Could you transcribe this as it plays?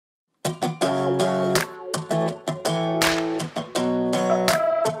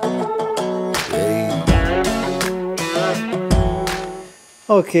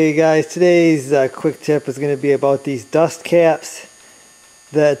Okay guys, today's quick tip is going to be about these dust caps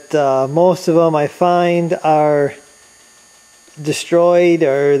that most of them I find are destroyed,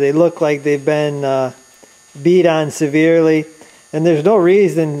 or they look like they've been beat on severely, and there's no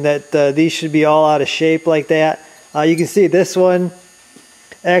reason that these should be all out of shape like that. You can see this one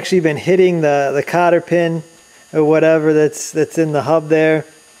actually been hitting the cotter pin or whatever that's in the hub there,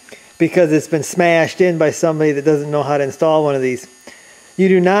 because it's been smashed in by somebody that doesn't know how to install one of these. You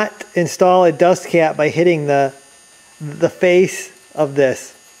do not install a dust cap by hitting the face of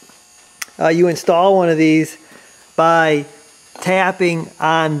this. You install one of these by tapping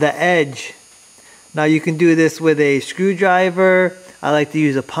on the edge. Now you can do this with a screwdriver. I like to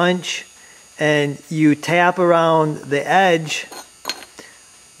use a punch, and you tap around the edge.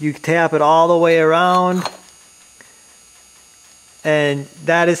 You tap it all the way around, and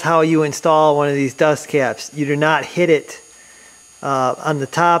that is how you install one of these dust caps. You do not hit it on the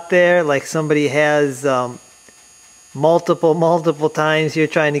top there like somebody has multiple times here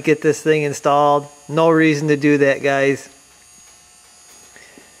trying to get this thing installed. No reason to do that, guys.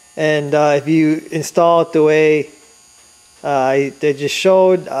 And if you install it the way they just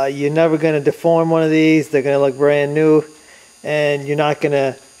showed, you're never going to deform one of these. They're going to look brand new, and you're not going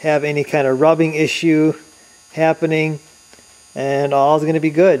to have any kind of rubbing issue happening, and all's going to be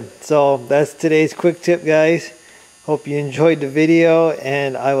good. So that's today's quick tip, guys. Hope you enjoyed the video,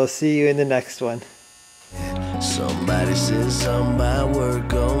 and I will see you in the next one. Somebody said something about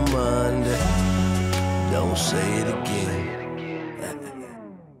work on Monday. Don't say it again.